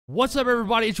What's up,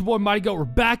 everybody? It's your boy Mighty Goat. We're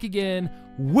back again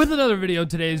with another video. In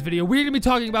today's video, we're going to be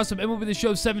talking about some MLB The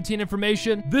Show 17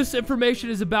 information. This information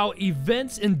is about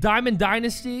events in Diamond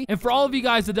Dynasty. And for all of you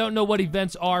guys that don't know what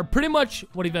events are, pretty much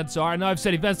what events are, I know I've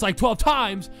said events like 12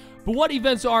 times, but what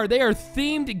events are, they are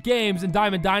themed games in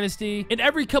Diamond Dynasty. And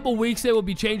every couple weeks, they will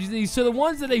be changing these. So the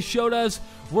ones that they showed us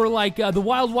were like the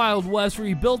Wild Wild West, where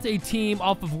you built a team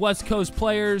off of West Coast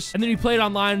players, and then you played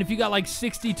online. And if you got like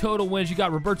 60 total wins, you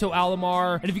got Roberto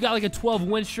Alomar. And if you got like a 12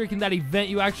 win streak in that event,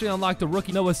 you actually unlocked the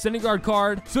rookie Noah Syndergaard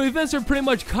card. So events are pretty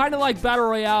much kind of like Battle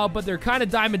Royale, but they're kind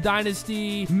of Diamond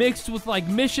Dynasty mixed with like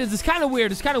missions. It's kind of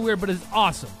weird. It's kind of weird, but it's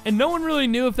awesome. And no one really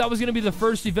knew if that was going to be the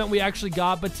first event we actually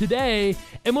got. But today,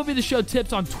 MLB The Show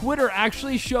Tips on Twitter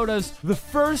actually showed us the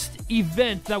first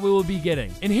event that we will be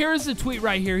getting. And here is the tweet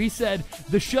right here. He said,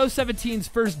 the Show 17's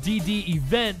first DD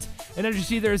event. And as you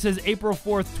see there, it says April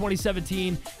 4th,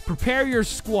 2017, prepare your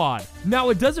squad. Now,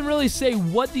 it doesn't really say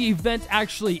what the event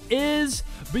actually is,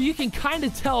 but you can kind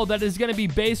of tell that it's going to be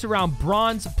based around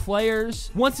bronze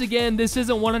players. Once again, this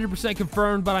isn't 100%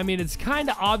 confirmed, but I mean, it's kind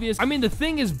of obvious. I mean, the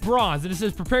thing is bronze, and it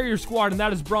says prepare your squad, and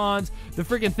that is bronze. The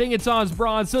freaking thing it's on is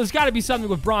bronze, so it's got to be something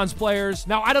with bronze players.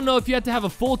 Now, I don't know if you have to have a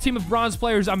full team of bronze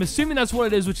players. I'm assuming that's what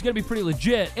it is, which is going to be pretty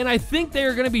legit. And I think they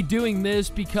are going to be doing this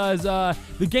because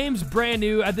the game's brand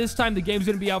new. At this time, the game's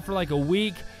going to be out for like a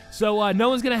week. So no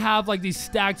one's going to have like these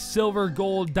stacked silver,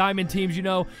 gold, diamond teams, you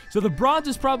know. So the bronze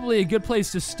is probably a good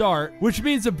place to start, which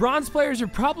means the bronze players are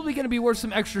probably going to be worth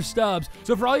some extra stubs.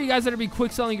 So for all you guys that are be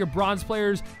quick selling your bronze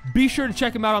players, be sure to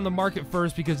check them out on the market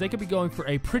first because they could be going for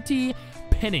a pretty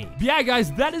penny. But yeah,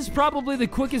 guys, that is probably the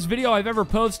quickest video I've ever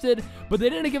posted, but they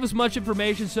didn't give us much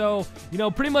information. So, you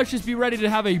know, pretty much just be ready to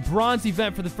have a bronze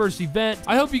event for the first event.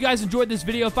 I hope you guys enjoyed this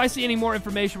video. If I see any more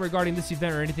information regarding this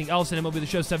event or anything else in MLB The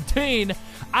Show 17,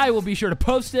 I will be sure to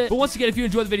post it. But once again, if you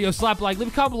enjoyed the video, slap a like, leave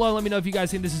a comment below, and let me know if you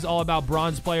guys think this is all about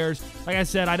bronze players. Like I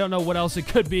said, I don't know what else it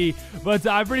could be, but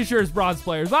I'm pretty sure it's bronze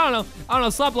players. But I don't know.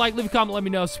 Slap a like, leave a comment, let me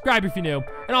know. Subscribe if you're new,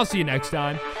 and I'll see you next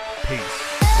time. Peace.